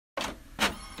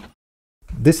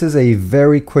This is a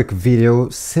very quick video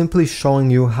simply showing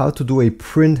you how to do a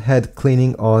print head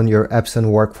cleaning on your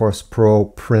Epson WorkForce Pro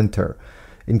printer.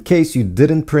 In case you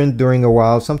didn't print during a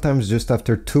while, sometimes just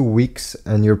after 2 weeks,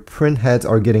 and your print heads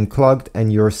are getting clogged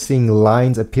and you're seeing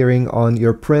lines appearing on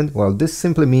your print, well, this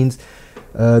simply means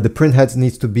the print heads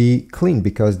needs to be cleaned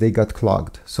because they got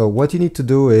clogged. So what you need to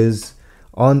do is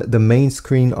on the main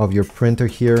screen of your printer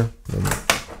here,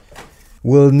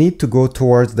 we'll need to go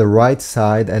towards the right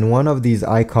side, and one of these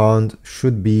icons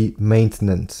should be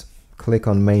maintenance. Click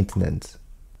on maintenance.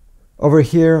 Over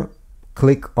here,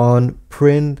 click on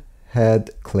print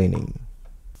head cleaning.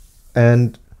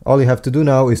 And all you have to do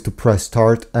now is to press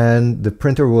start, and the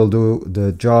printer will do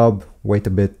the job. Wait a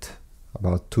bit,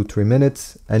 about 2-3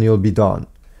 minutes, and you'll be done.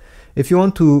 If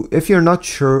you're not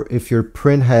sure if your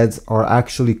print heads are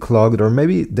actually clogged, or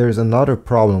maybe there's another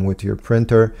problem with your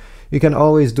printer, you can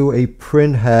always do a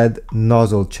print head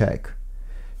nozzle check.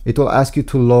 It will ask you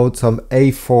to load some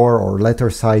A4 or letter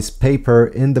size paper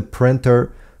in the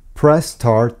printer, press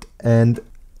start, and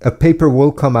a paper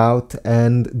will come out,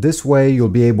 and this way you'll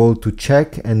be able to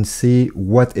check and see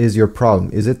what is your problem.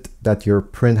 Is it that your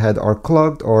print head are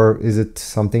clogged, or is it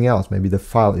something else? Maybe the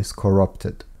file is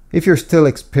corrupted. If you're still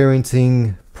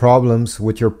experiencing problems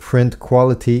with your print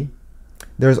quality,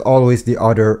 there's always the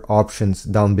other options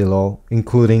down below,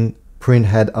 including print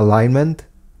head alignment,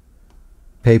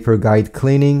 paper guide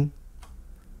cleaning,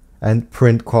 and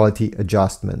print quality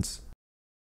adjustments.